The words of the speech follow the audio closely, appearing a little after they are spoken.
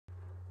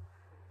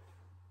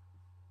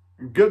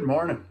Good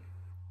morning.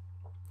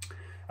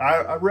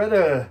 I read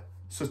a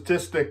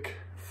statistic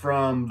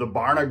from the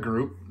Barna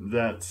Group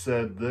that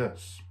said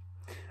this.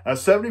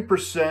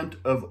 70%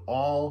 of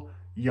all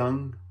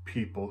young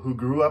people who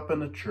grew up in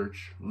the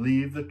church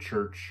leave the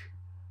church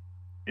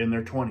in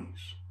their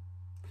 20s.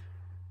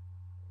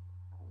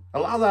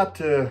 Allow that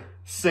to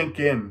sink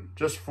in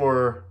just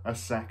for a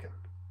second.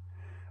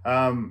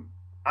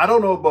 I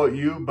don't know about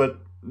you,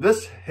 but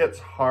this hits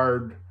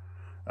hard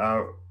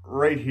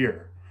right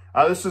here.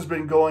 This has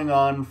been going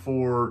on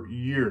for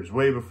years,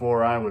 way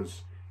before I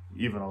was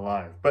even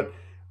alive. But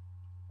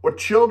what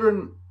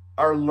children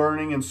are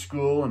learning in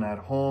school and at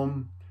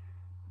home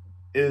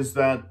is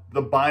that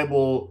the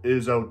Bible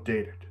is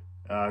outdated,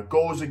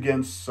 goes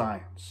against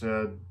science,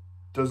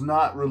 does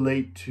not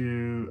relate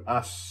to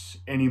us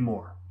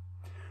anymore.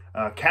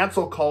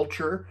 Cancel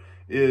culture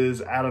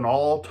is at an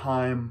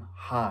all-time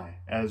high,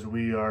 as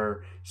we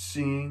are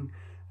seeing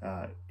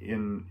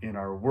in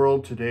our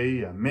world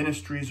today.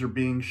 Ministries are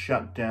being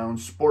shut down,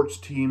 sports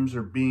teams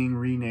are being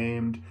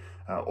renamed,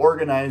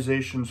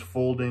 organizations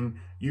folding,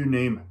 you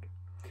name it.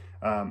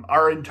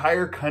 Our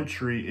entire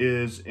country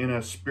is in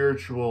a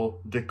spiritual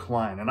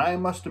decline, and I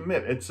must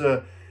admit it's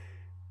a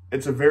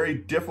very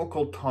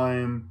difficult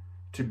time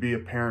to be a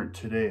parent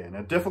today, and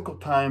a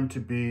difficult time to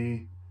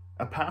be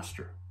a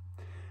pastor.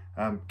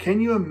 Can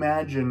you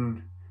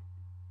imagine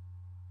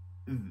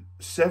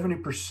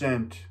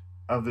 70%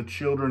 of the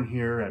children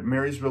here at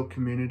Marysville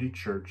Community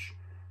Church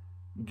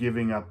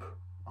giving up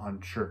on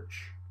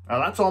church? Now,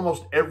 that's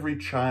almost every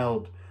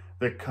child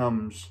that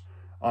comes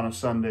on a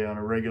Sunday, on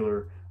a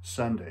regular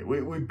Sunday.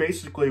 We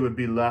basically would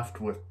be left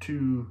with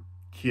 2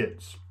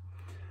 kids.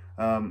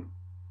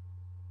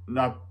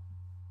 Not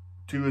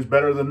 2 is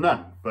better than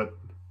none, but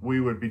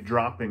we would be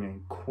dropping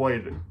in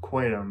quite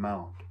an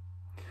amount.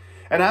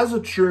 And as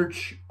a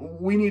church,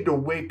 we need to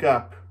wake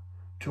up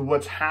to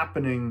what's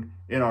happening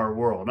in our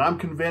world. And I'm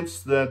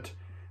convinced that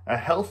a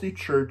healthy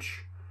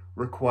church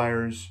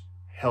requires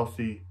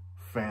healthy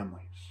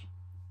families.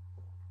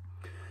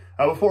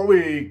 Before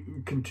we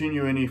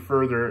continue any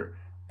further,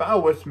 bow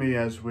with me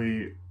as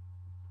we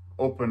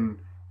open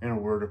in a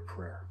word of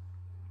prayer.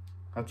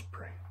 Let's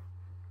pray.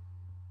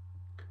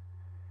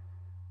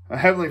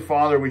 Heavenly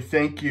Father, we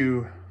thank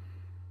you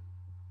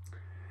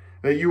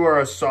that you are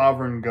a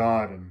sovereign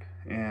God,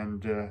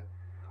 and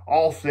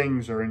all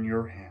things are in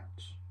your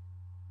hands.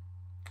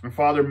 And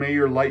Father, may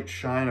your light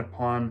shine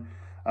upon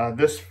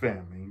this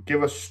family.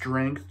 Give us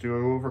strength to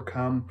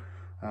overcome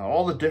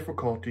all the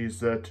difficulties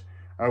that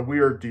we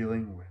are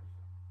dealing with.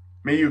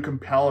 May you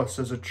compel us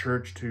as a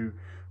church to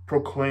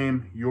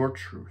proclaim your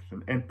truth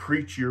and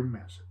preach your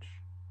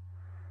message.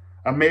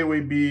 May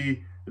we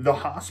be the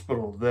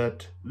hospital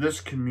that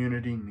this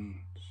community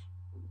needs.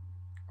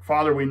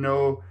 Father, we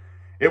know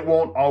it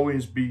won't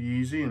always be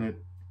easy, and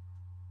it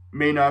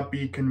may not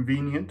be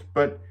convenient,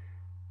 but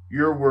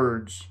your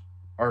words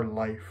are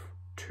life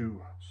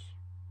to us.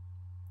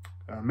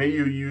 May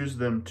you use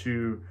them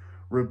to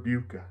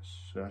rebuke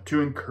us,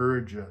 to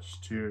encourage us,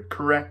 to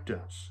correct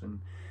us,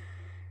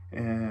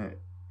 and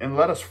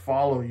let us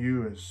follow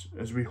you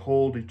as we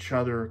hold each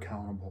other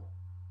accountable.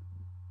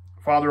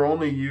 Father,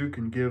 only you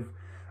can give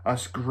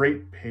us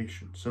great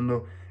patience and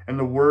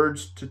the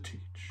words to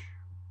teach.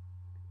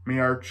 May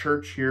our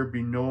church here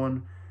be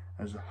known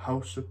as a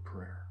house of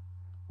prayer.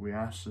 We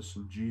ask this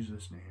in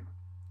Jesus' name.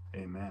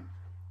 Amen.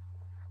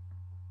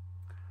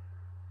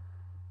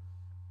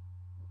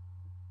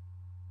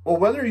 Well,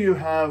 whether you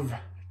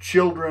have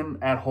children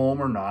at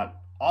home or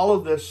not, all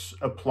of this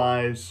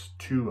applies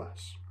to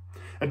us.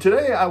 And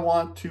today I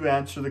want to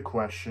answer the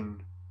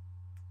question,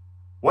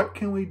 what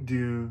can we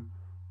do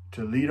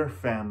to lead our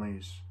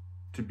families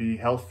to be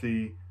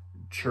healthy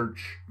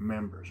church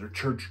members or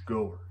church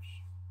goers?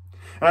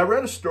 And I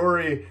read a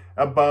story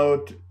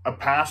about a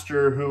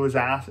pastor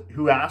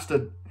who asked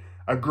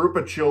a group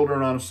of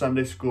children on a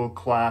Sunday school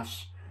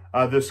class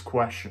this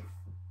question: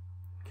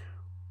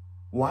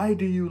 why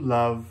do you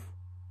love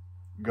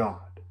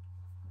God?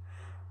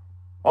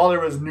 Well,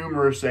 there was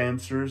numerous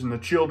answers, and the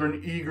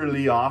children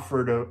eagerly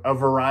offered a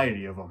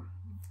variety of them,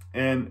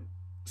 and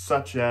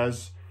such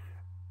as,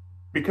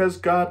 because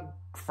God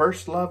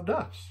first loved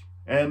us,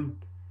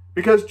 and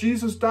because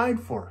Jesus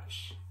died for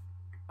us.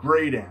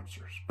 Great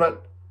answers.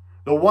 But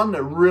the one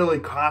that really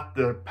caught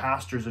the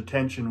pastor's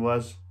attention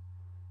was,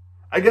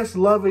 I guess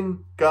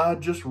loving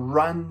God just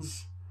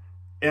runs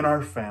in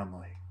our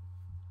family.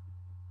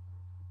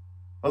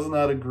 Wasn't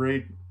that a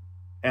great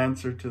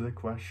answer to the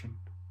question?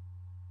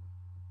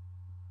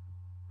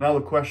 Now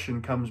the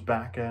question comes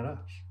back at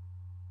us.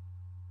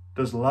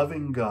 Does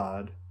loving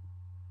God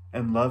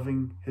and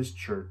loving his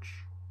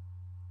church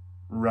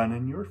run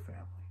in your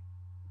family?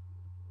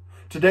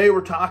 Today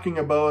we're talking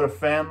about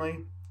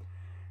family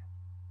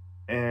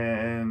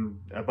and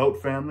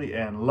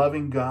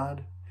loving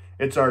God.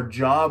 It's our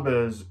job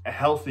as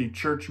healthy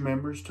church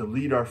members to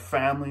lead our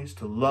families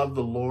to love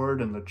the Lord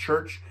and the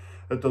church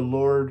that the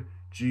Lord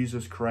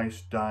Jesus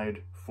Christ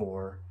died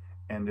for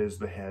and is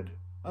the head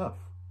of.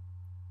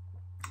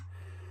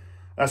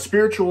 A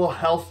spiritual,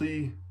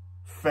 healthy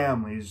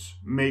families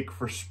make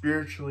for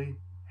spiritually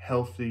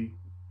healthy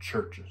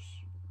churches.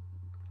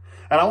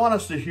 And I want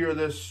us to hear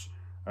this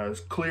as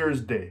clear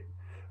as day.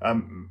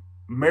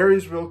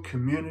 Marysville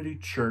Community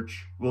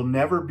Church will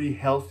never be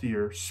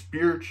healthier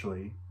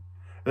spiritually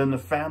than the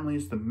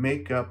families that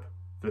make up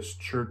this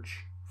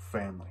church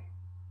family.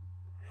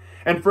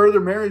 And further,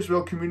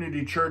 Marysville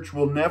Community Church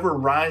will never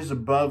rise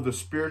above the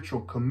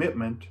spiritual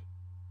commitment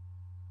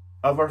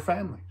of our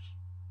families.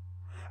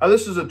 Now,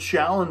 this is a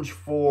challenge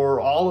for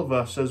all of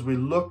us as we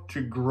look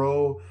to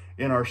grow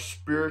in our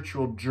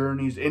spiritual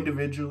journeys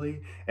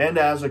individually and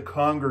as a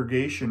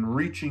congregation,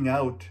 reaching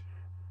out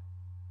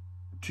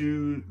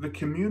to the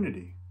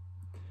community.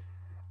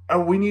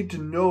 And we need to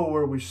know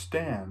where we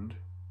stand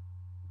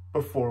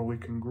before we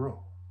can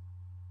grow.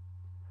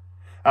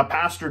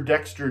 Pastor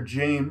Dexter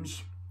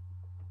James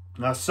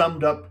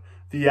summed up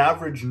the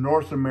average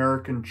North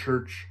American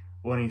church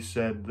when he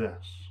said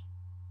this: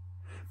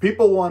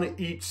 people want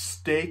to eat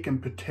steak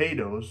and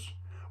potatoes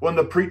when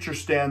the preacher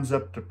stands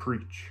up to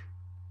preach,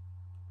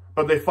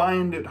 but they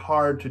find it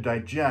hard to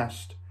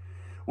digest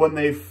when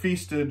they've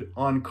feasted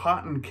on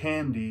cotton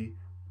candy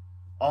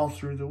all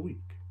through the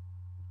week.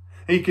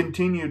 He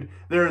continued,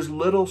 there is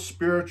little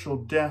spiritual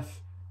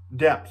depth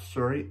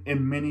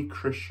in many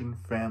Christian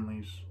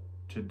families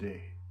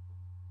today.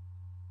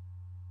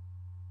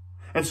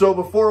 And so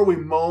before we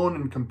moan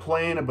and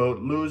complain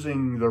about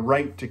losing the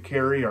right to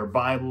carry our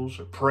Bibles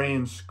or pray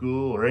in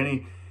school or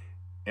in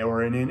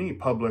any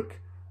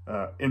public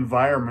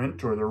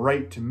environment, or the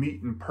right to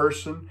meet in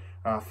person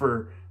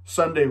for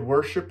Sunday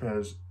worship,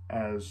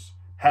 as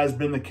has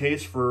been the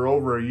case for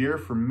over a year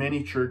for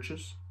many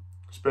churches,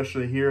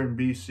 especially here in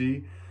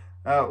BC,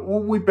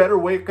 we better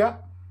wake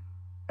up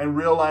and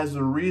realize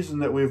the reason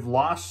that we've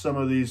lost some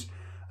of these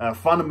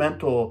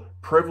fundamental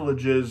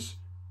privileges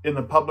in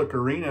the public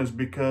arena is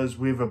because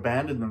we've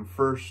abandoned them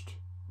first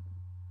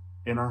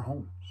in our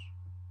homes.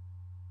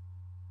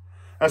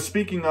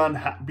 Speaking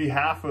on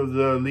behalf of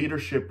the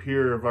leadership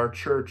here of our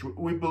church,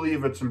 we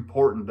believe it's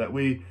important that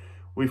we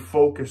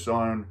focus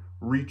on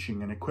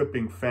reaching and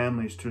equipping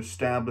families to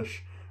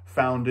establish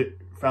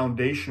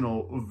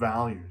foundational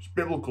values,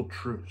 biblical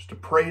truths, to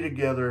pray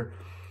together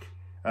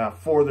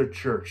for the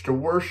church, to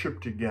worship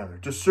together,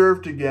 to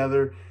serve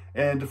together,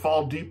 and to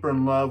fall deeper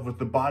in love with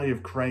the body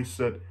of Christ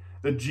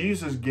that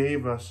Jesus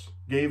gave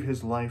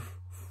his life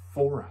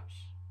for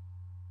us.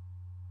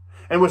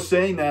 And with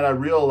saying that, I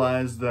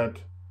realized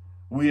that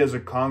we as a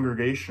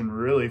congregation,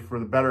 really for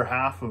the better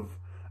half of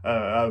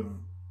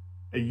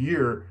a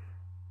year,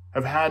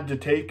 have had to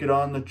take it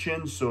on the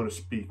chin, so to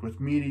speak, with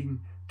meeting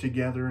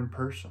together in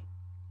person,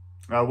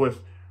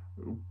 with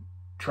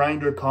trying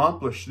to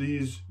accomplish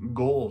these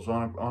goals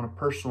on a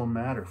personal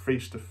matter,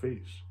 face to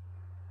face.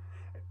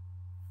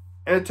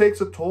 And it takes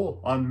a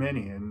toll on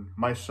many, and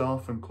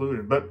myself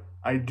included. But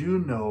I do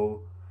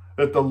know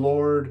that the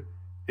Lord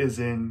is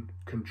in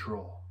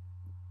control.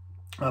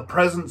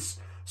 Present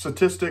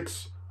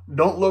statistics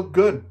don't look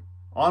good,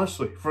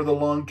 honestly, for the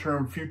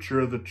long-term future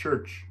of the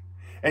church.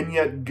 And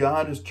yet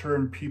God has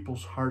turned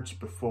people's hearts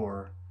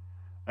before,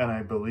 and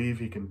I believe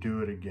he can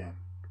do it again.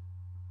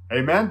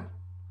 Amen?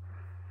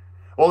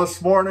 Well,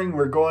 this morning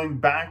we're going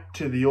back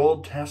to the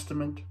Old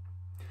Testament,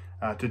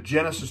 to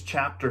Genesis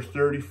chapter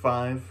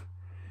 35.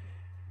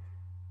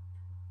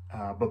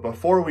 But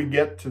before we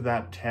get to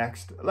that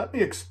text, let me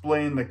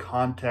explain the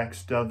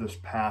context of this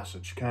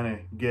passage, kind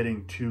of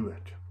getting to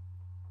it.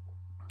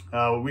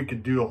 We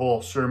could do a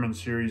whole sermon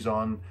series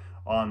on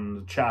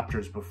the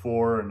chapters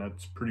before, and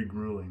it's pretty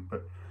grueling.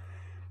 But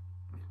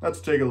let's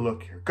take a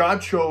look here.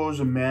 God chose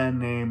a man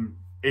named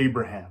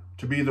Abraham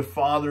to be the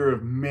father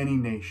of many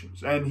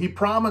nations. And he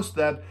promised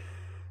that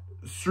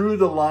through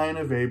the line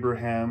of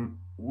Abraham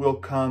will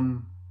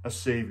come a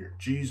Savior,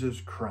 Jesus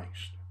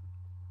Christ.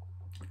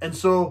 And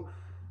so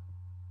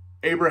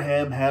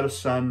Abraham had a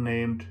son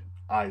named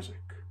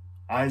Isaac.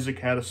 Isaac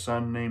had a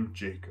son named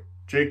Jacob.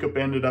 Jacob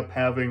ended up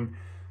having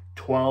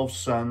 12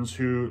 sons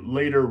who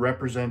later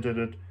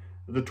represented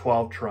the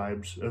 12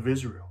 tribes of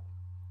Israel.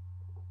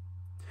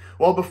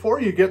 Well, before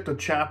you get to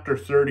chapter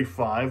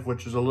 35,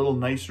 which is a little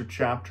nicer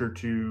chapter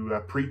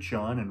to preach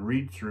on and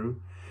read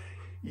through,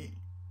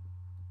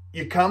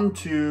 you come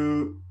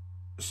to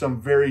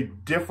some very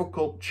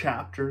difficult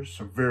chapters,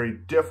 some very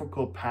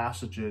difficult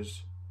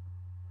passages.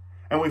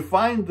 And we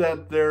find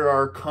that there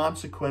are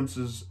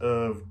consequences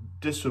of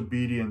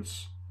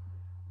disobedience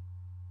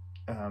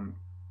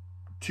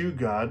to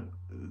God,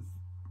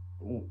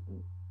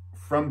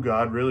 from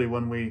God, really,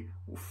 when we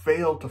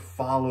fail to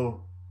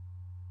follow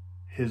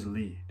his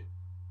lead.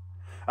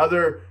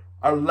 There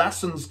are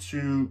lessons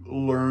to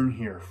learn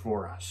here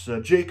for us.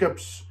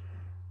 Jacob's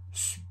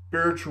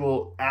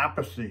spiritual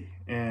apathy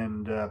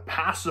and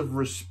passive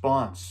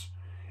response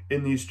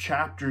in these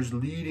chapters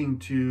leading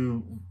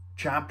to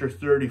chapter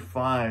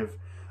 35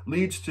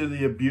 leads to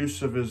the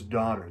abuse of his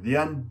daughter, the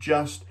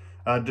unjust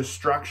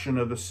destruction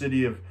of the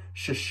city of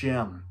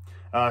Shechem.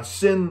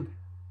 Sin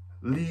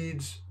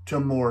leads to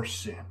more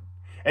sin.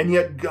 And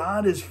yet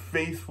God is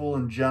faithful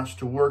and just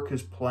to work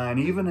his plan,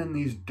 even in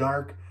these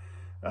dark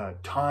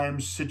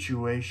times,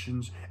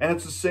 situations, and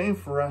it's the same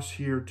for us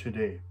here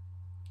today.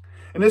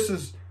 And this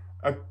is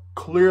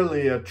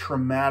clearly a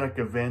traumatic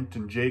event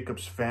in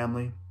Jacob's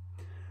family.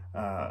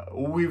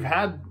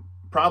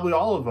 Probably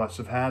all of us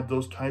have had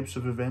those types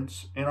of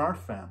events in our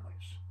families.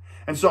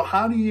 And so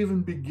how do you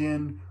even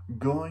begin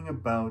going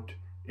about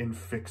in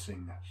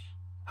fixing this?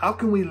 How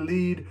can we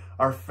lead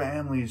our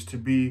families to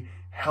be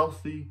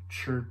healthy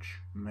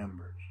church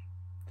members?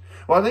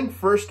 Well, I think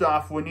first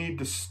off, we need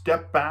to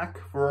step back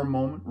for a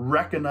moment,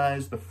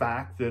 recognize the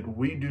fact that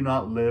we do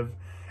not live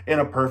in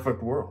a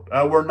perfect world.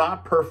 We're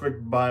not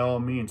perfect by all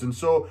means. And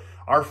so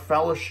our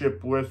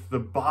fellowship with the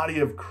body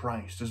of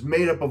Christ is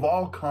made up of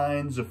all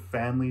kinds of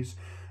families,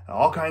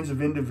 all kinds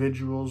of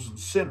individuals and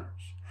sinners.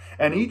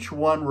 And each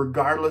one,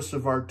 regardless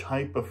of our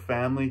type of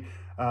family,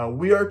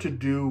 we are to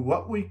do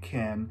what we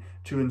can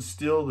to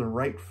instill the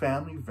right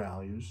family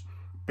values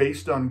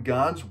based on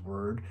God's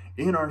word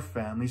in our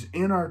families,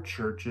 in our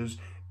churches,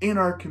 in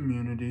our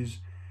communities,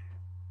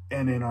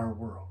 and in our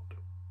world.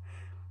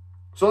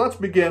 So let's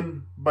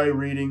begin by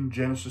reading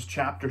Genesis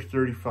chapter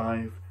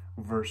 35,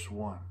 verse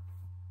 1.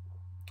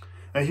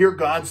 And here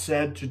God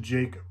said to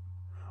Jacob,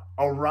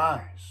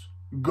 "Arise,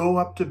 go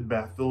up to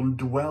Bethel and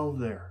dwell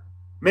there.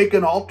 Make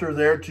an altar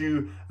there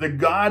to the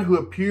God who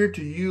appeared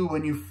to you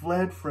when you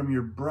fled from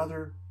your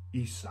brother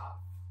Esau."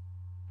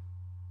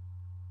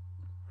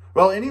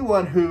 Well,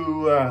 anyone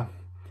who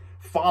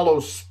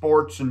follows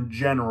sports in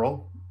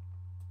general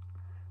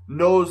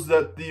knows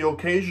that the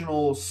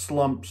occasional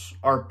slumps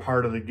are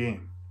part of the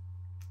game.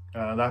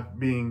 That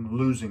being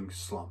losing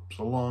slumps,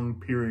 a long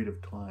period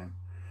of time.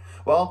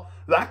 Well,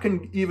 that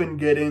can even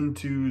get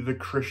into the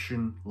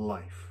Christian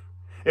life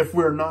if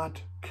we're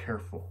not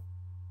careful.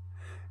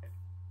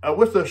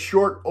 With a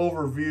short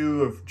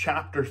overview of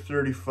chapter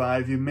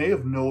 35, you may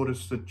have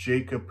noticed that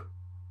Jacob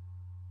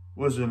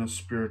was in a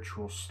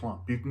spiritual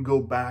slump. You can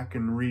go back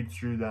and read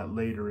through that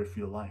later if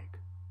you like.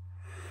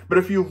 But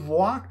if you've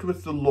walked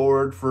with the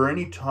Lord for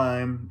any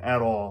time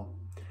at all,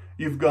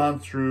 you've gone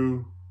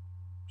through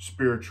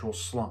spiritual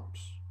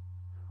slumps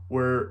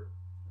where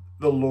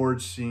the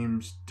Lord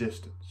seems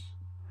distant.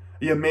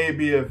 You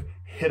maybe have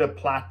hit a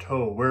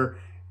plateau where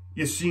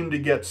you seem to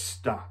get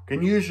stuck.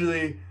 And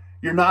usually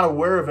you're not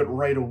aware of it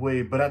right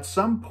away, but at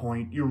some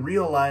point you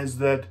realize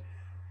that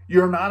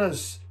you're not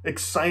as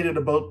excited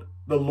about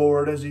the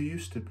Lord as you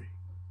used to be.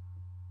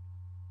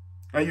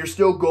 Now, you're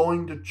still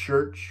going to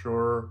church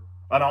or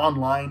an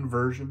online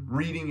version,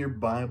 reading your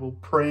Bible,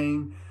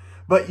 praying,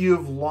 but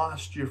you've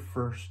lost your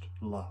first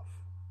love.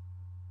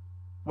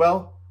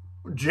 Well,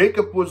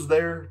 Jacob was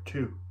there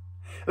too.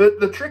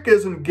 The trick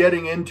isn't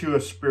getting into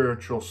a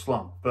spiritual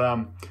slump.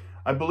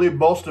 I believe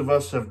most of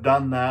us have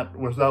done that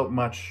without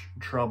much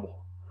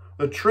trouble.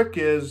 The trick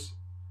is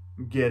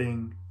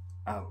getting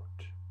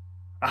out.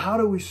 How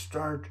do we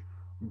start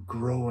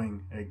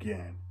growing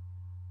again?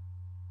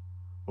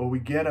 Well, we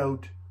get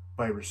out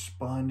by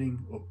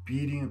responding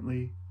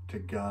obediently to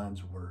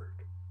God's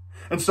word.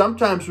 And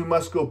sometimes we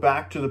must go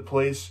back to the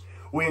place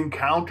we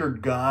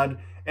encountered God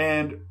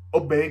and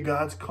obey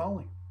God's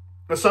calling.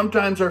 But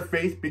sometimes our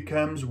faith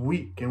becomes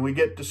weak and we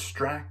get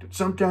distracted.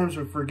 Sometimes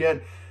we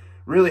forget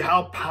really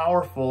how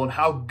powerful and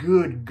how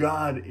good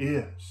God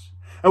is.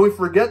 And we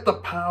forget the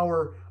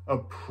power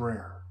of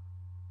prayer.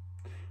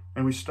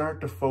 And we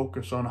start to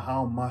focus on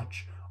how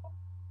much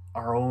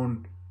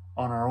on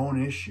our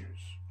own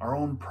issues, our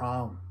own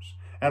problems,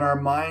 and our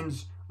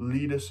minds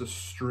lead us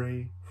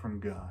astray from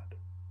God.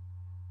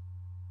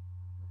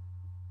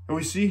 And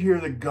we see here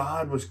that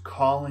God was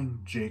calling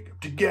Jacob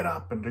to get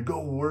up and to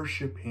go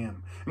worship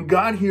him. And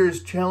God here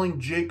is telling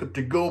Jacob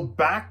to go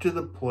back to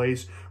the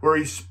place where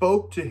he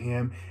spoke to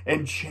him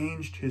and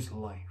changed his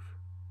life.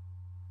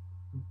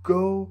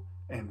 Go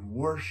and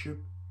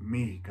worship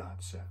me, God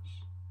says.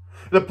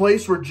 The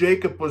place where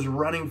Jacob was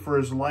running for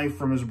his life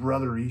from his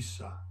brother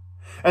Esau.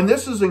 And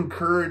this is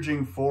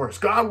encouraging for us.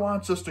 God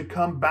wants us to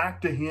come back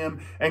to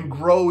him and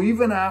grow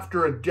even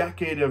after a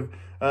decade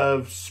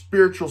of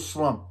spiritual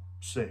slump,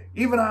 say.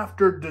 Even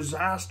after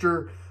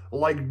disaster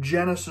like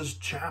Genesis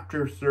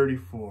chapter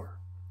 34.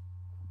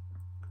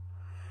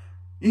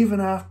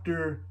 Even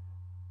after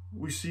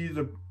we see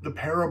the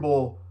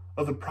parable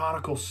of the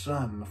prodigal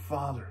son, the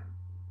father.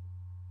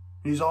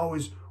 He's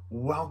always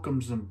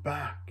welcomes them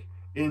back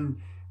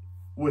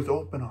with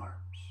open arms.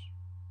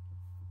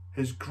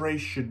 His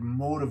grace should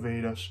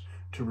motivate us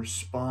to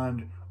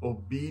respond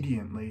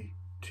obediently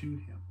to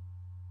him.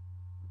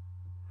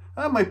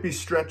 I might be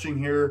stretching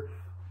here,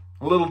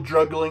 a little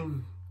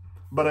juggling,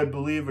 but I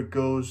believe it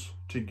goes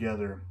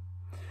together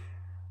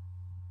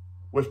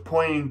with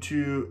pointing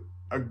to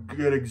a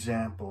good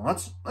example.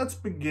 Let's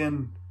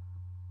begin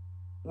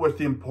with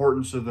the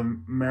importance of the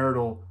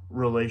marital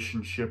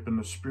relationship and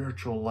the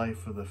spiritual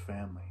life of the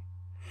family.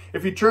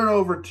 If you turn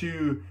over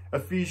to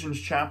Ephesians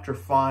chapter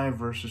 5,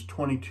 verses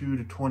 22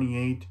 to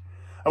 28,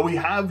 we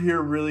have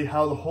here really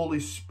how the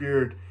Holy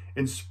Spirit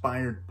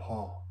inspired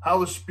Paul. How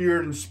the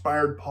Spirit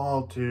inspired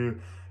Paul to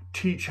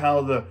teach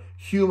how the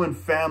human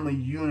family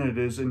unit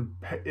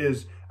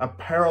is a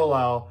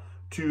parallel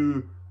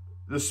to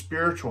the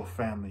spiritual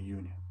family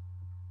union.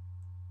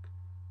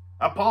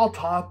 Paul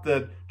taught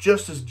that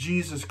just as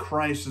Jesus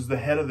Christ is the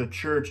head of the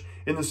church,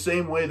 in the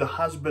same way the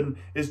husband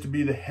is to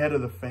be the head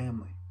of the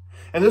family.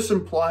 And this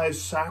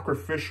implies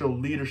sacrificial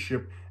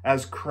leadership,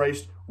 as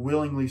Christ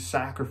willingly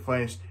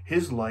sacrificed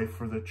his life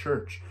for the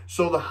church.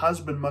 So the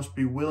husband must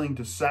be willing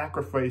to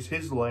sacrifice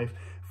his life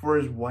for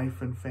his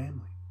wife and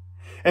family.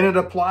 And it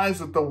applies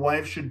that the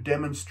wife should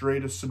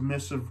demonstrate a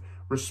submissive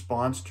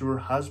response to her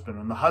husband.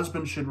 And the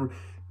husband should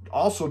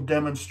also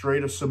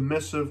demonstrate a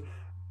submission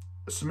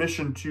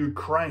to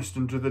Christ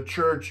and to the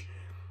church,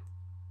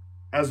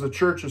 as the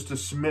church is to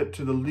submit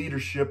to the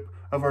leadership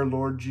of our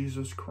Lord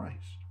Jesus Christ.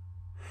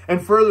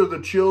 And further,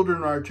 the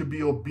children are to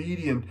be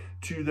obedient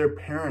to their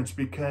parents,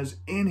 because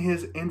in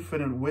his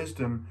infinite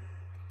wisdom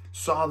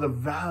saw the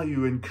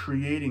value in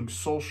creating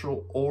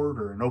social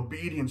order, and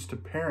obedience to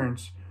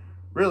parents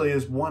really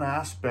is one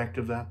aspect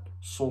of that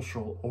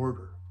social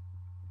order.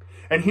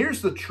 And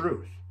here's the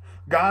truth.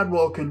 God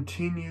will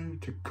continue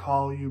to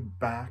call you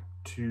back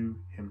to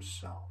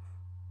himself.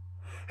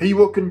 He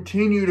will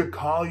continue to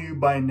call you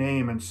by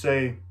name and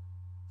say,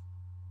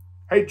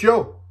 "Hey,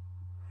 Joe,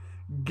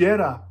 get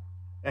up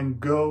and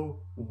go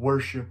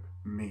worship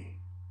me."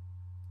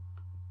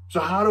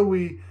 So how do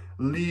we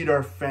lead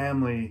our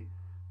family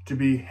to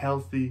be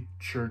healthy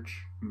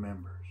church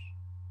members?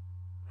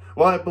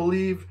 Well, I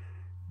believe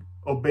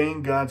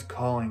obeying God's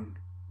calling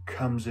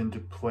comes into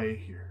play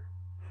here.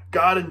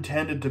 God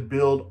intended to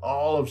build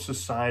all of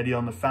society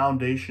on the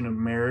foundation of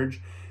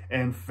marriage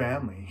and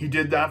family. He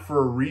did that for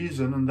a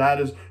reason, and that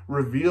is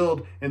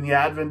revealed in the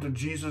advent of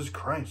Jesus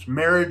Christ.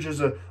 Marriage is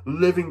a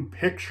living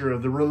picture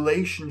of the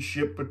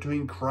relationship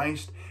between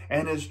Christ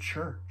and his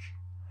church.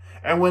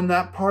 And when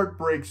that part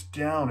breaks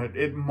down,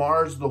 it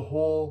mars the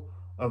whole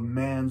of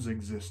man's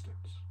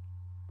existence.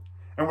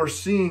 And we're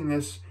seeing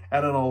this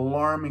at an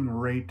alarming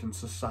rate in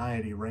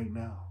society right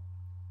now.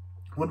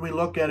 When we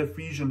look at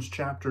Ephesians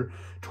chapter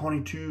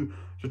 22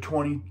 to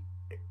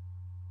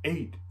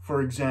 28,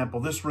 for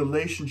example, this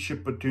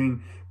relationship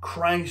between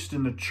Christ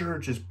and the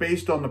church is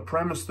based on the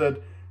premise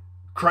that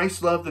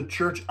Christ loved the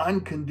church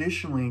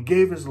unconditionally and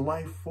gave his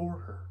life for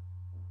her.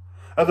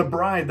 The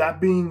bride,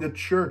 that being the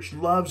church,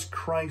 loves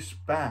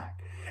Christ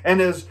back, and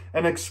as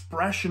an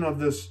expression of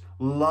this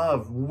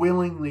love,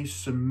 willingly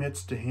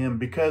submits to him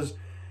because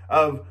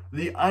of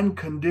the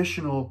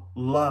unconditional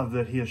love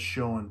that he has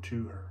shown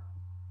to her.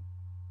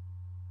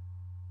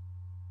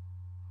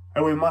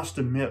 And we must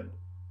admit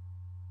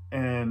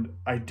and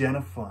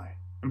identify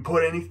and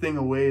put anything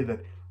away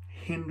that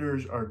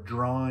hinders our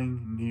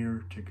drawing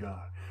near to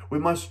God. We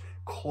must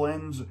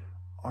cleanse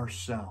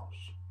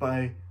ourselves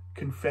by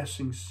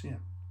confessing sin.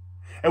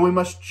 And we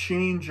must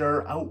change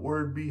our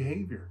outward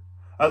behavior.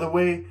 The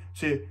way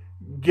to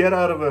get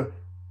out of a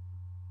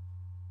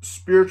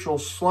spiritual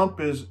slump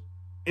is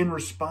in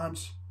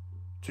response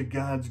to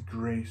God's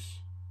grace.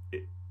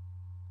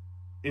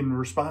 In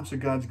response to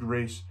God's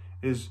grace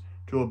is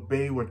to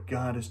obey what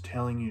God is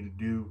telling you to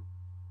do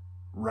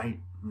right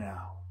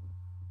now.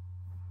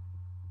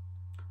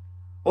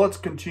 Well, let's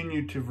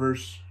continue to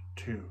verse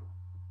 2.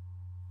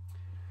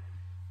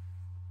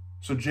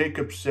 So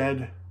Jacob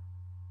said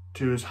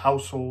to his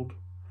household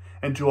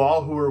and to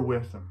all who were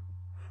with him,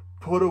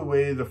 "Put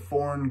away the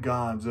foreign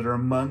gods that are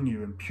among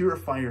you, and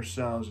purify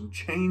yourselves, and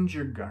change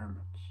your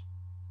garments."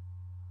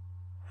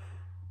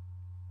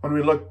 When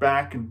we look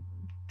back in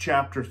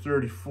chapter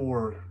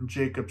 34,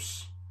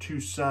 Jacob's two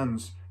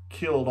sons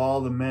killed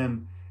all the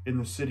men in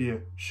the city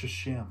of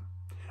Shechem.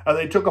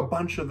 They took a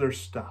bunch of their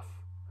stuff.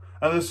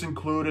 This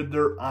included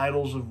their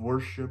idols of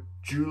worship,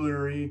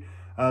 jewelry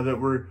that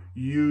were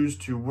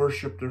used to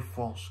worship their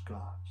false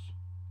gods.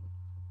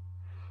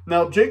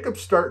 Now,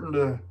 Jacob's starting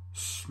to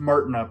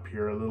smarten up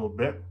here a little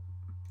bit.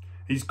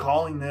 He's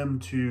calling them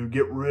to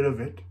get rid of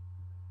it,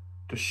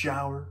 to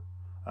shower,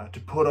 to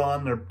put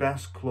on their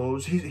best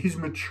clothes. He's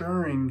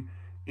maturing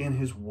in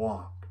his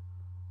walk.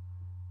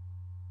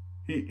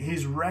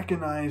 He's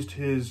recognized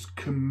his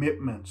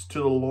commitments to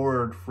the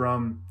Lord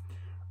from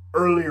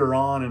earlier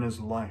on in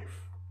his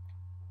life.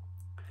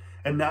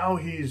 And now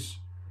he's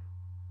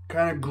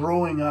kind of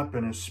growing up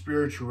in his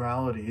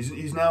spirituality.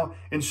 He's now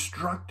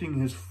instructing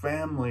his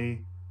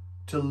family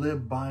to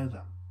live by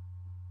them.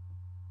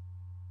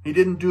 He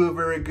didn't do a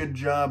very good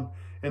job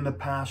in the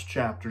past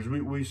chapters.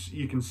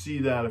 You can see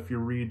that if you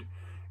read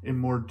in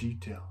more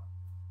detail.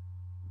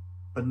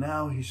 But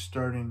now he's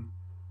starting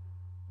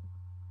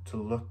to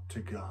look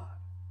to God.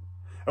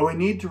 And we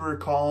need to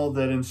recall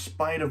that in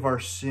spite of our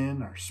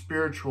sin, our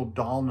spiritual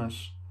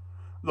dullness,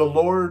 the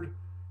Lord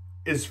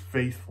is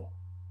faithful.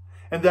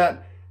 And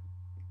that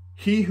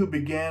he who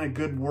began a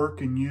good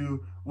work in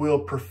you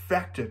will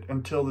perfect it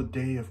until the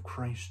day of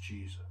Christ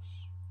Jesus.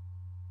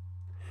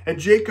 And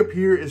Jacob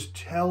here is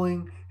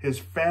telling his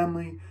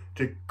family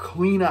to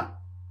clean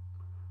up,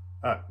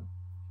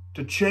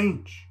 to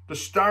change, to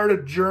start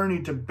a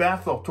journey to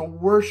Bethel, to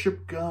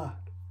worship God.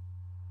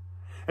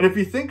 And if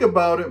you think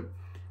about it,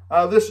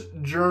 this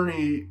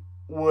journey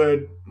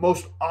would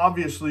most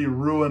obviously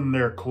ruin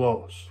their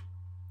clothes.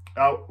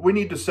 we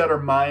need to set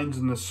our minds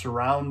in the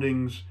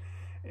surroundings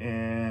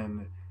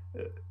and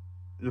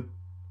the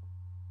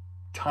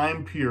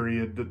time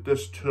period that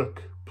this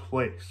took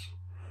place.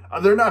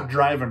 They're not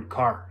driving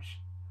cars.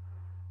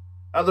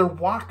 They're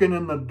walking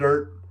in the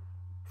dirt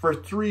for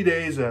 3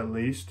 days at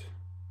least,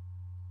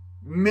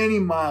 many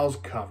miles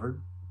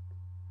covered,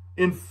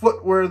 in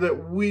footwear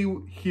that we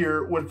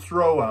here would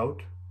throw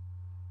out,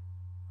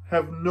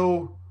 have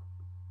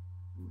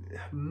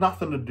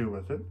nothing to do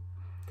with it.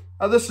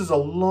 This is a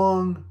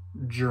long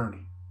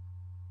journey.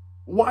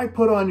 Why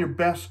put on your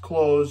best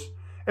clothes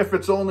if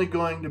it's only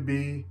going to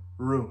be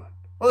ruined?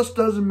 Well, this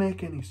doesn't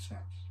make any sense.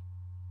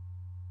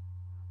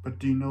 But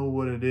do you know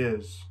what it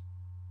is?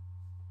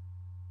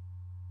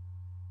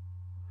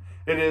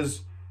 It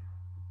is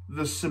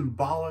the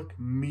symbolic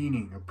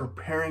meaning of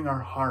preparing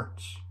our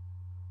hearts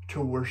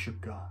to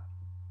worship God.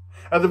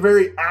 The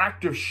very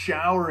act of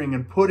showering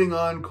and putting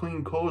on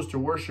clean clothes to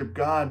worship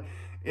God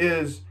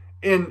is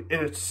in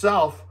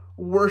itself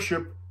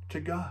worship to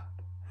God.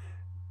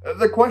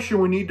 The question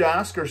we need to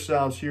ask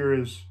ourselves here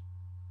is,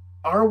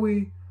 are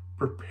we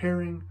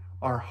preparing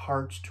our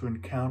hearts to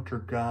encounter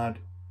God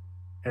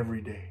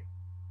every day?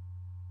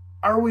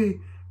 Are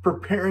we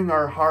preparing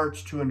our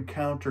hearts to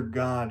encounter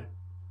God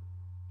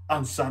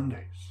on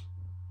Sundays?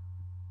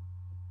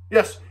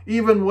 Yes,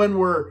 even when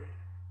we're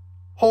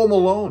home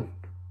alone,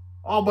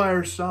 all by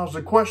ourselves.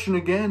 The question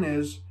again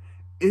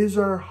is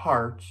our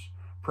hearts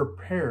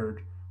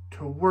prepared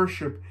to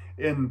worship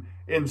in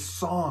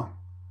song,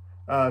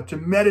 to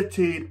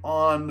meditate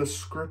on the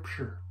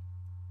scripture?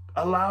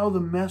 Allow the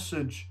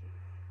message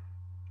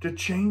to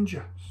change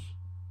us.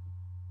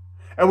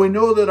 And we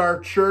know that our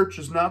church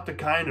is not the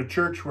kind of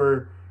church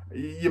where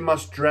you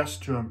must dress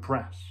to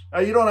impress.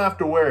 You don't have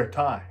to wear a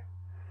tie.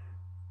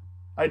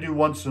 I do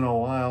once in a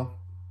while.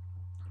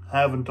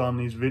 Haven't on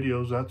these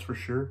videos, that's for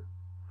sure.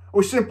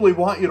 We simply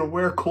want you to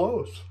wear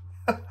clothes.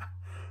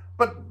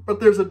 But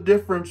there's a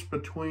difference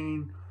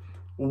between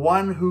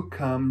one who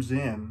comes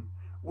in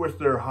with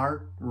their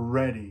heart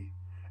ready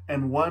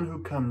and one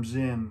who comes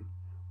in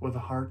with a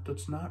heart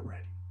that's not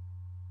ready.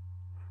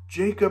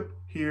 Jacob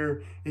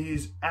here,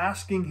 he's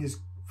asking his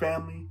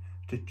family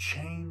to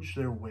change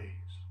their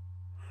ways.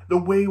 The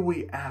way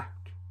we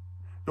act,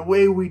 the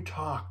way we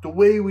talk, the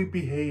way we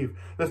behave,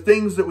 the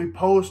things that we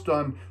post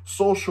on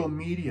social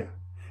media.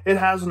 It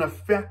has an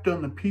effect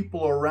on the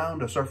people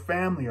around us, our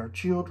family, our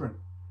children,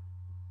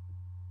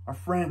 our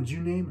friends, you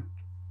name it.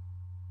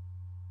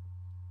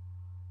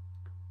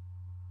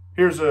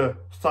 Here's a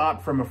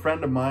thought from a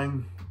friend of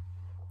mine,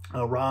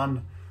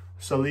 Ron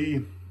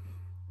Salih.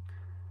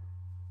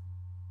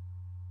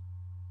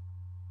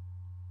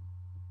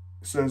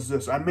 Says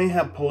this: I may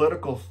have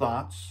political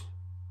thoughts,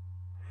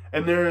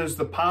 and there is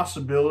the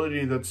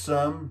possibility that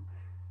some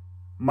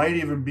might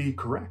even be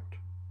correct.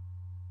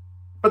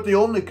 But they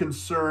only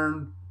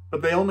concern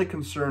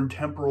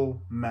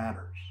temporal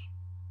matters,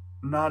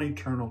 not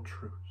eternal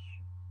truths.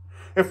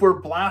 If we're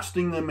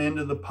blasting them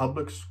into the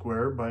public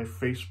square by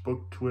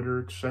Facebook,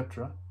 Twitter,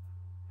 etc.,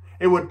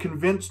 it would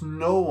convince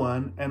no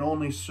one and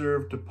only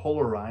serve to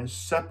polarize,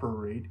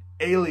 separate,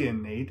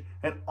 alienate,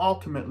 and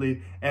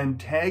ultimately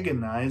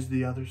antagonize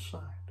the other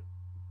side.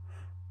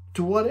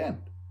 To what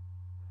end?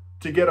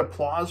 To get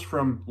applause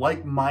from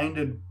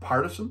like-minded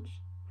partisans?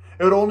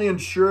 It would only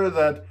ensure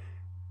that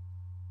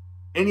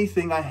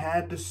anything I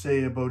had to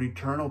say about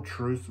eternal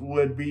truth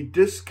would be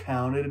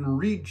discounted and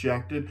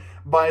rejected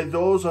by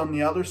those on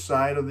the other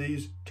side of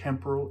these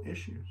temporal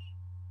issues.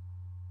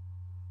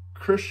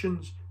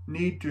 Christians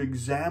need to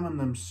examine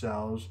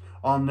themselves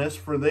on this,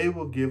 for they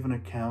will give an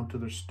account to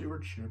their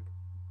stewardship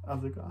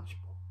of the gospel.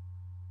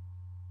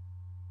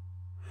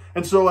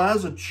 And so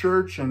as a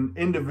church and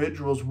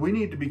individuals, we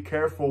need to be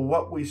careful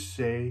what we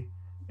say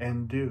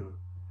and do.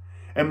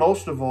 And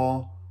most of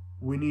all,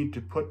 we need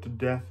to put to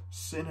death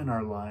sin in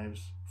our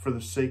lives for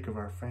the sake of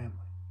our family.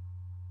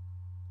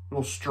 It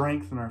will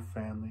strengthen our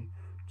family,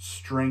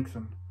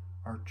 strengthen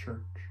our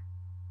church.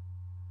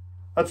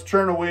 Let's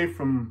turn away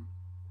from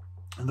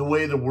the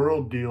way the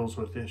world deals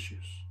with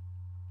issues.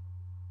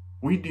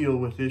 We deal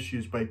with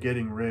issues by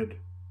getting rid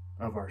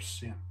of our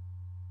sin.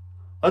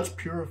 Let's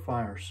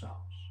purify ourselves.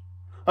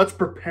 Let's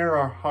prepare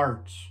our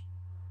hearts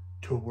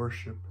to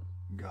worship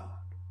God.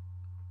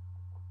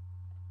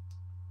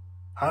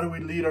 How do we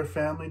lead our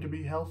family to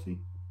be healthy?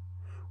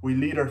 We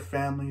lead our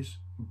families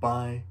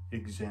by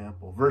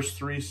example. Verse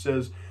 3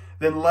 says,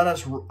 then let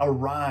us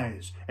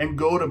arise and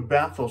go to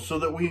Bethel so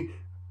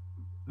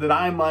that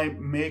I might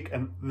make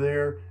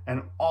there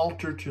an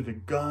altar to the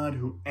God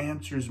who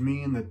answers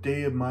me in the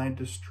day of my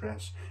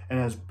distress and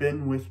has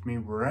been with me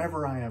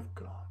wherever I have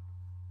gone.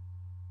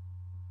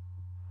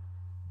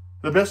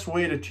 The best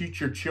way to teach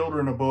your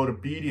children about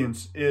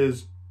obedience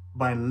is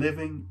by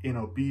living in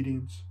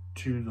obedience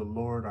to the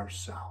Lord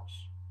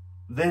ourselves.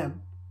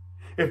 Then,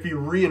 if you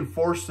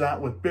reinforce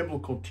that with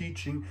biblical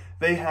teaching,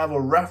 they have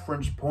a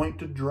reference point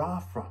to draw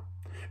from.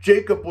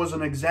 Jacob was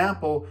an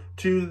example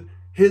to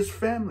his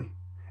family.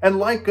 And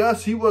like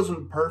us, he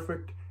wasn't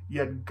perfect,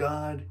 yet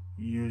God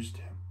used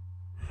him.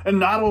 And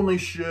not only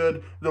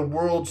should the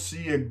world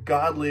see a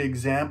godly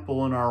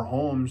example in our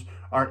homes,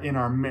 in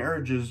our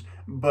marriages,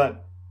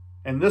 but,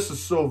 and this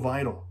is so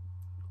vital,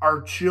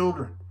 our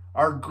children,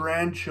 our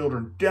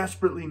grandchildren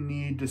desperately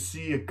need to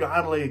see a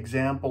godly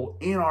example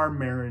in our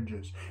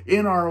marriages,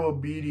 in our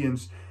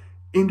obedience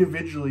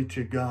individually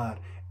to God,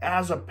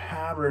 as a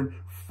pattern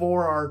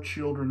for our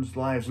children's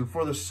lives and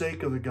for the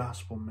sake of the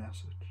gospel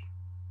message.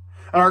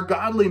 Our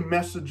godly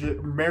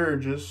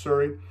marriages,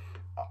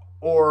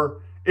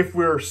 or if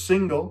we're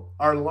single,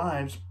 our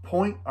lives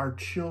point our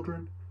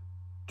children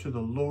to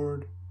the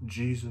Lord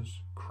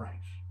Jesus Christ.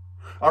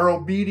 Our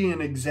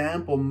obedient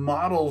example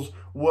models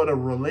what a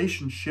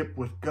relationship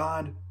with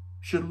God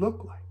should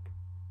look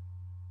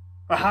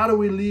like. How do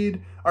we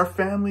lead our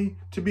family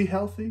to be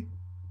healthy?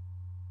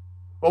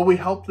 Well, we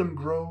help them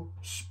grow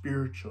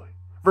spiritually.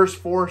 Verse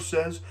 4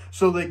 says,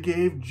 so they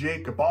gave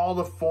Jacob all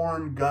the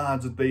foreign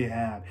gods that they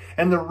had,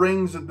 and the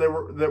rings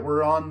that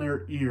were on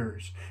their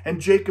ears. And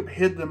Jacob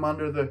hid them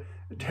under the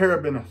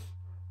terebinth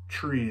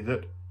tree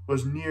that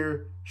was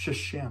near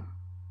Shechem.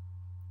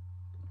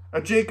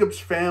 Jacob's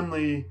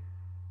family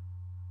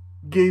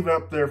gave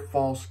up their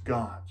false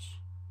gods.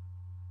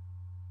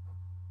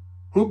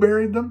 Who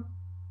buried them?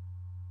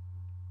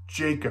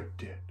 Jacob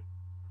did.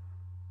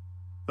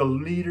 The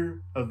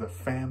leader of the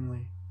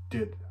family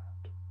did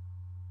that.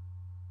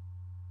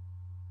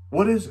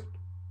 What is it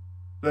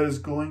that is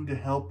going to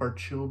help our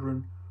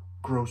children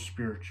grow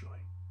spiritually?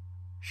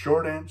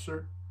 Short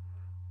answer,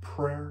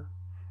 prayer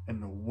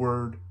and the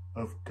Word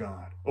of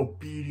God.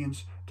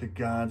 Obedience to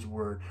God's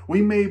Word.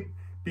 We may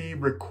be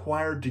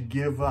required to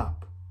give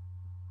up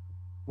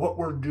what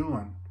we're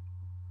doing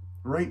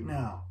right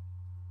now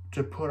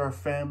to put our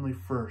family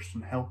first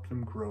and help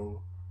them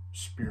grow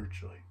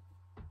spiritually.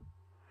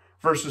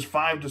 Verses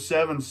 5 to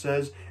 7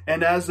 says,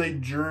 and as they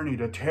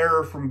journeyed, a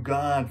terror from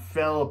God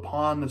fell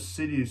upon the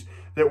cities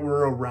that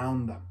were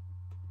around them,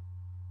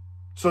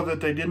 so that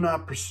they did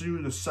not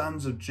pursue the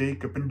sons of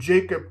Jacob. And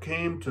Jacob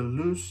came to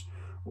Luz,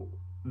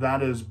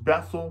 that is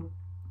Bethel,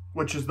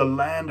 which is the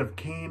land of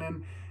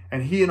Canaan,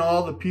 and he and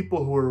all the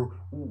people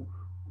who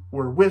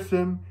were with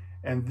him,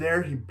 and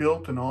there he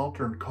built an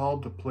altar and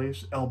called the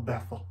place El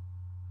Bethel,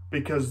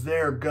 because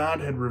there God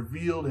had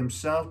revealed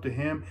himself to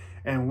him,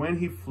 and when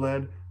he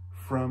fled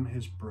from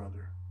his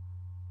brother.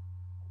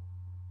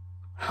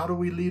 How do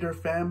we lead our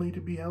family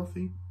to be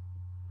healthy?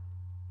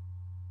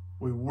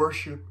 We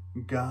worship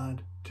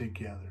God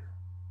together.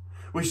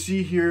 We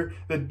see here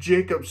that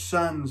Jacob's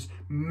sons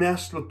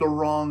messed with the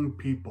wrong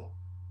people,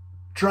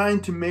 trying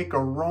to make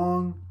a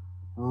wrong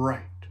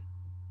right.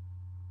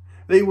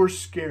 They were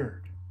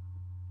scared.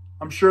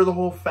 I'm sure the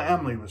whole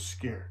family was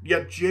scared.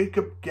 Yet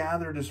Jacob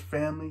gathered his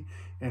family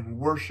and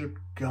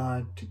worshiped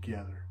God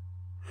together.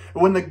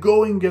 When the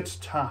going gets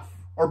tough,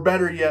 or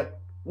better yet,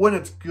 when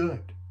it's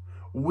good,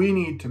 we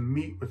need to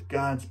meet with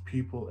God's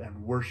people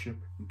and worship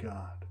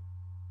God.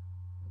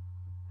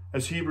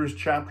 As Hebrews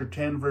chapter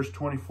 10, verse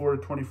 24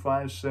 to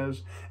 25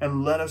 says,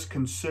 and let us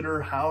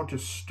consider how to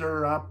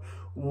stir up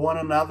one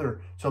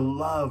another to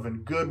love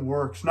and good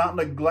works, not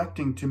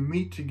neglecting to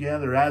meet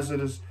together as it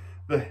is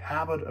the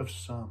habit of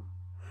some,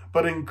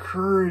 but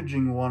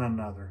encouraging one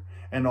another,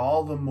 and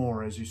all the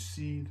more as you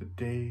see the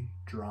day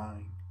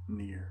drawing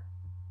near.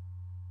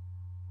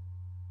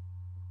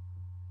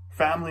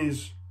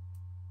 Families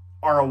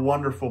are a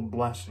wonderful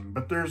blessing,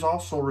 but there's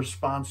also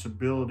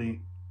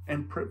responsibility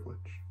and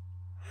privilege.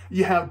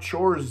 You have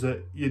chores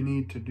that you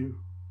need to do,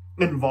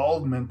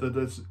 involvement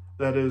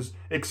that is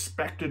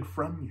expected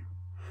from you.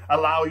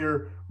 Allow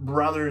your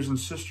brothers and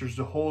sisters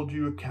to hold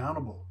you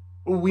accountable.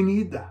 We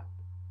need that.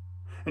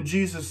 And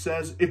Jesus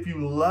says, if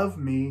you love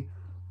me,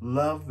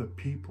 love the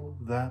people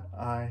that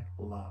I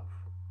love.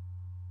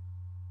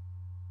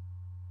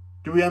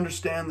 Do we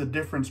understand the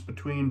difference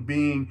between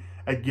being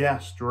a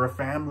guest or a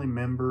family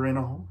member in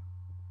a home?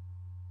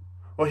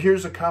 Well,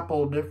 here's a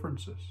couple of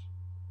differences.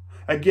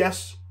 A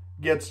guest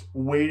gets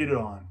waited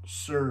on,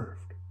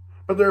 served.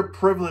 But there are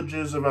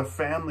privileges of a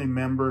family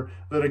member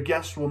that a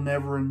guest will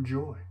never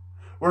enjoy.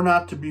 We're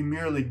not to be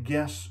merely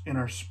guests in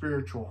our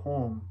spiritual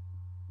home.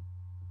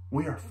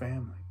 We are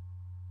family.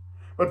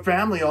 But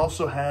family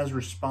also has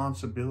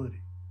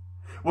responsibility.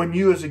 When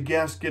you as a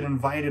guest get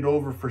invited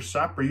over for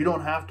supper, you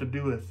don't have to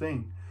do a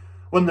thing.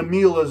 When the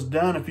meal is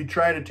done, if you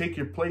try to take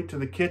your plate to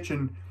the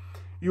kitchen,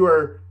 you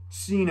are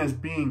seen as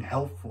being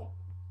helpful.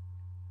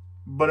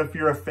 But if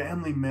you're a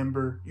family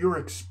member, you're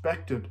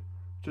expected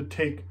to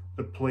take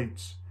the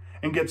plates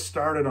and get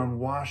started on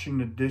washing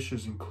the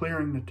dishes and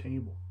clearing the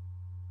table.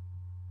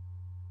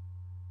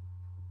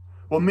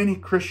 Well, many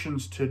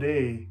Christians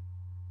today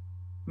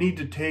need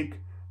to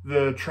take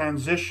the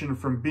transition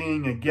from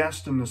being a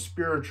guest in the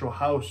spiritual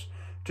house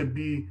to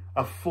be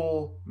a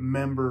full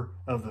member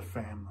of the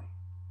family.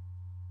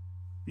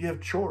 You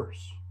have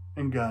chores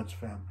in God's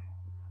family.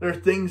 There are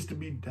things to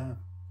be done.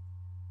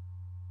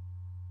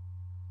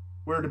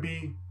 We're to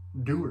be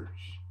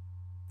doers,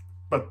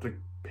 but the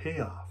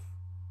payoff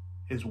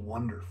is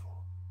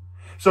wonderful.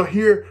 So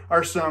here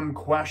are some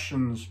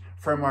questions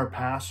from our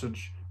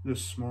passage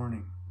this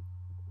morning.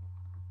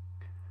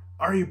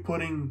 Are you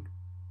putting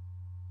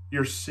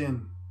your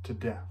sin to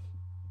death?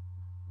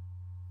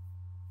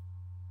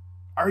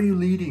 Are you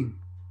leading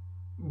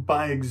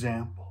by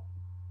example?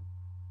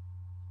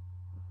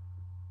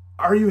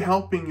 Are you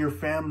helping your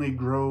family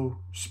grow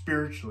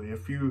spiritually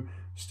if you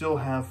still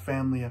have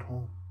family at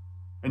home?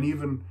 And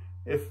even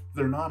if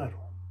they're not at home?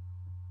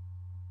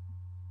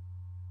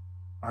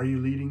 Are you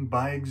leading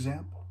by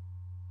example?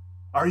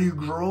 Are you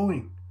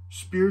growing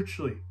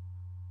spiritually?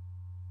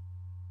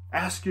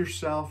 Ask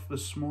yourself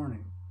this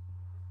morning,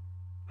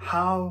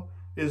 how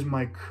is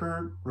my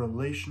current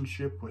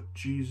relationship with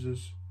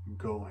Jesus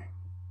going?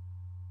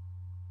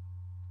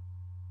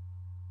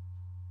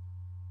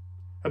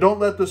 And don't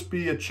let this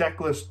be a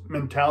checklist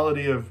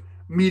mentality of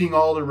meeting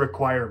all the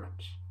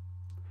requirements.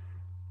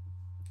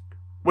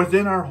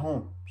 Within our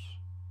homes,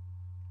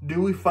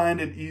 do we find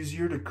it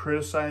easier to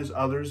criticize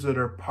others that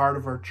are part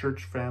of our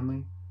church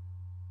family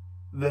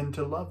than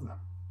to love them?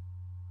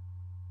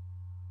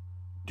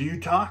 Do you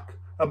talk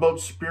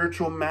about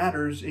spiritual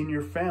matters in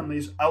your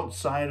families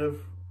outside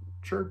of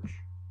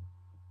church?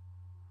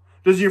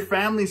 Does your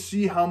family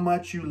see how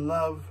much you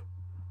love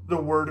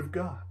the Word of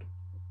God?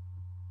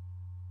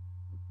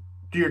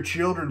 Do your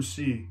children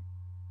see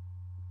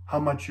how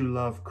much you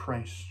love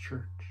Christ's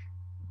church?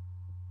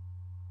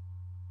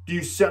 Do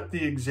you set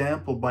the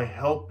example by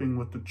helping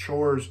with the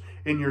chores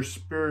in your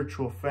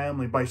spiritual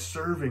family, by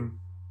serving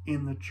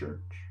in the church?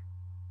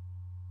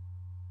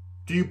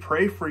 Do you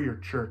pray for your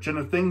church and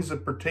the things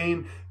that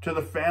pertain to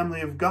the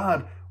family of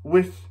God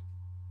with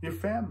your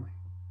family?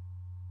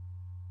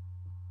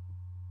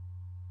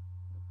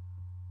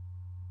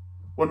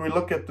 When we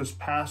look at this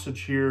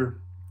passage here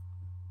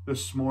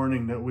this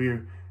morning that we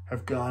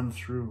have gone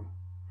through,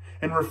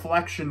 and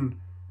reflection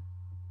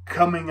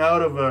coming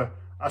out of a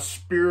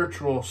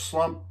spiritual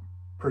slump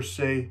per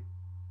se,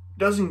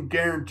 doesn't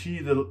guarantee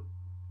that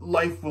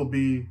life will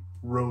be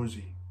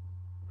rosy.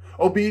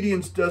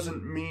 Obedience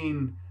doesn't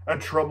mean a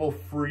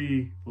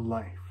trouble-free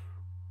life.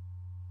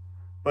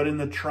 But in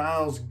the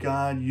trials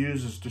God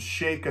uses to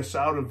shake us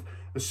out of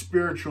a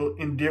spiritual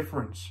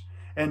indifference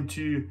and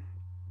to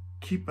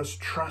keep us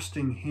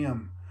trusting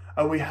Him,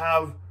 we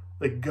have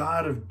the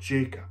God of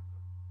Jacob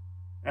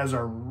as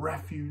our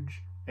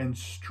refuge and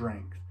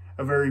strength,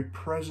 a very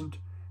present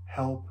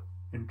help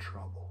in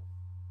trouble.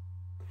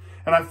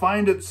 And I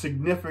find it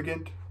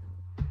significant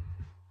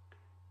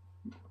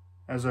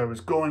as I was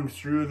going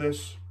through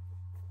this,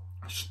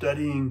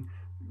 studying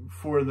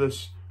for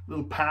this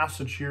little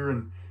passage here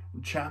in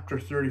chapter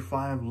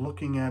 35,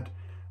 looking at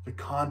the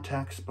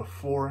context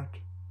before it.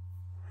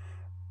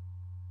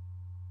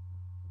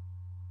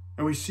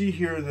 And we see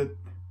here that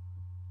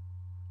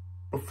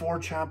before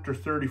chapter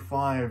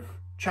 35,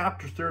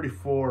 chapter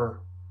 34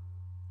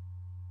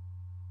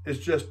 is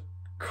just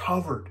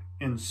covered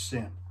in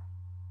sin.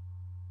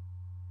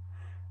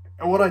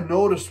 And what I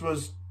noticed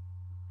was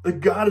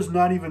that God is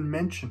not even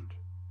mentioned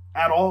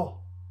at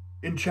all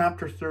in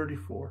chapter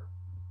 34.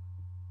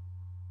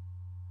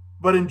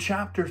 But in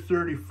chapter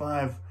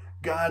 35,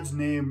 God's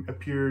name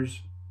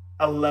appears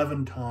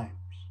 11 times,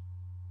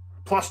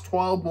 plus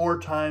 12 more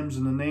times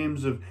in the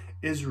names of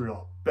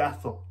Israel,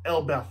 Bethel,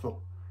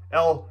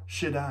 El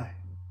Shaddai.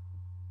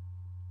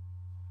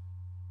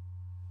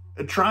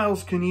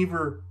 Trials can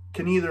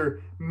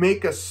either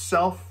make us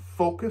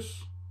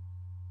self-focused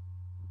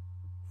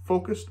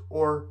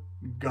or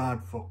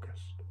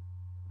God-focused.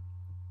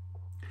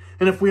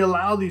 And if we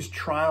allow these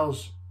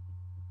trials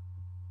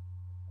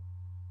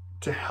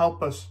to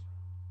help us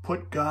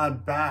put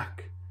God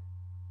back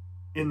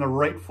in the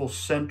rightful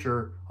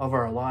center of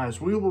our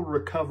lives, we will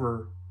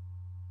recover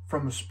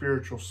from a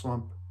spiritual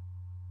slump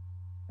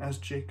as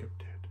Jacob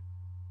did.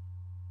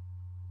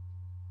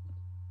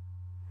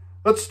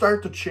 Let's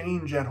start the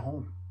change at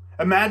home.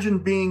 Imagine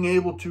being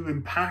able to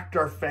impact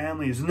our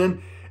families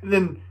and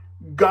then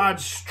God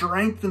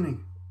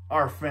strengthening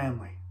our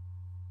family.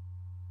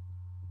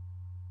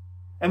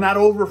 And that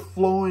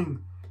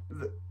overflowing,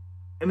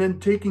 and then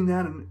taking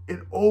that and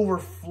it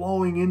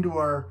overflowing into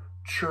our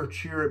church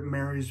here at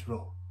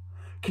Marysville.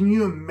 Can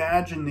you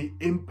imagine the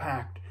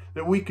impact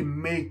that we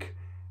can make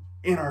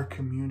in our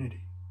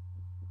community?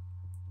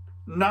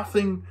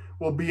 Nothing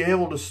will be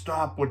able to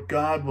stop what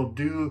God will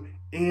do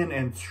in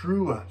and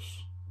through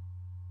us.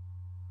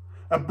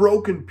 A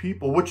broken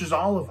people, which is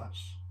all of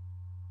us,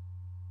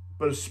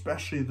 but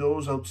especially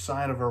those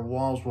outside of our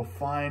walls, will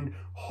find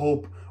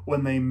hope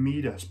when they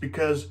meet us,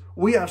 because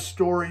we have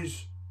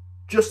stories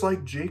just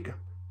like Jacob.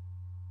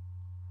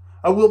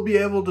 I will be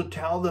able to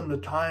tell them the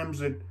times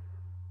that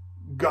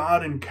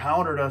God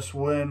encountered us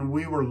when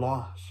we were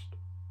lost.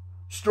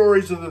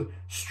 Stories of the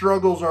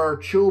struggles our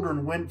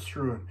children went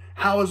through, and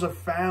how as a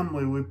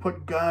family we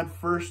put God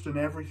first in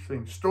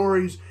everything.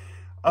 Stories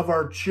of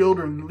our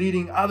children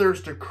leading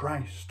others to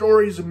Christ.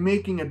 Stories of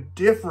making a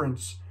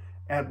difference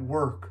at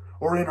work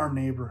or in our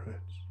neighborhoods.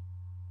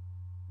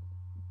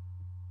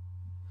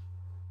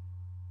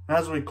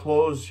 As we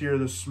close here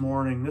this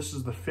morning, this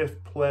is the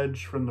 5th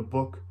pledge from the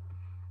book,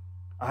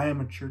 I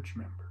Am a Church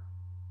Member.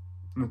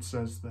 And it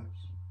says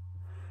this: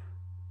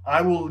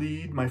 I will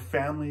lead my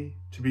family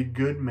to be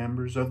good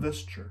members of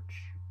this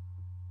church.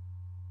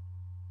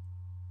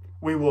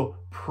 We will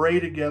pray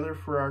together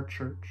for our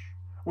church.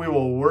 We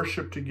will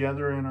worship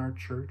together in our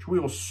church. We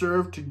will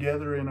serve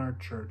together in our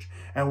church.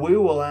 And we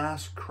will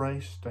ask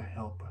Christ to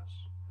help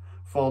us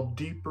fall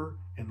deeper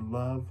in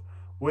love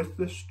with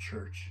this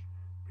church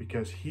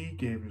because he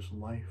gave his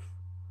life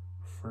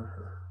for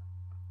her.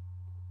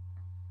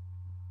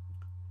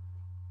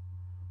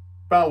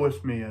 Bow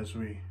with me as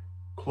we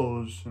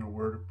close in a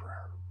word of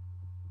prayer.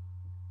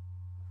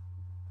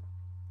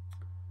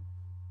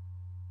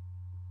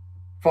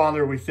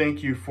 Father, we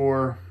thank you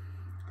for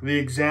the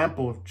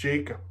example of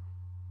Jacob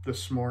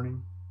this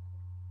morning.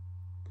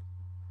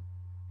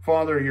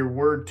 Father, your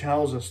word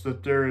tells us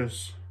that there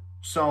is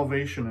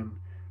salvation in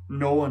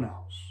no one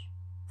else,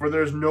 for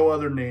there is no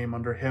other name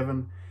under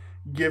heaven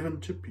given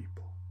to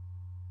people,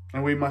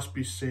 and we must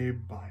be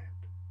saved by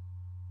it.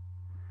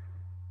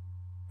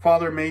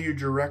 Father, may you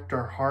direct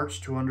our hearts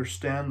to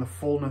understand the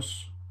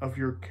fullness of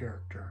your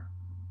character,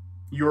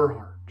 your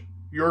heart,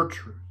 your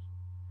truth.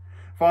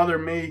 Father,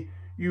 may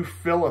you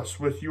fill us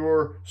with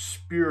your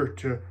Spirit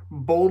to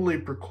boldly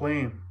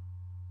proclaim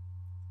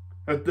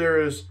that there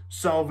is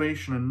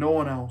salvation in no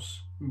one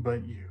else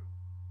but you.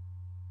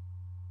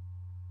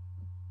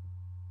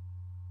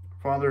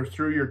 Father,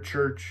 through your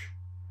church,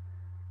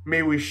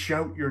 may we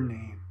shout your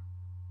name.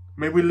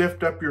 May we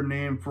lift up your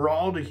name for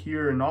all to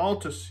hear and all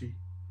to see.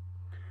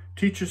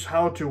 Teach us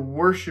how to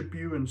worship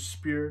you in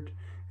spirit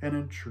and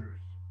in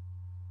truth.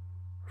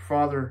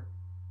 Father,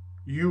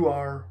 you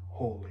are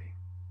holy.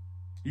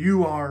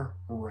 You are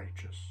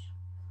righteous,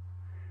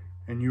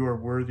 and you are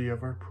worthy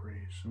of our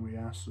praise. And we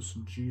ask this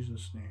in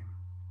Jesus' name.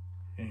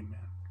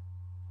 Amen.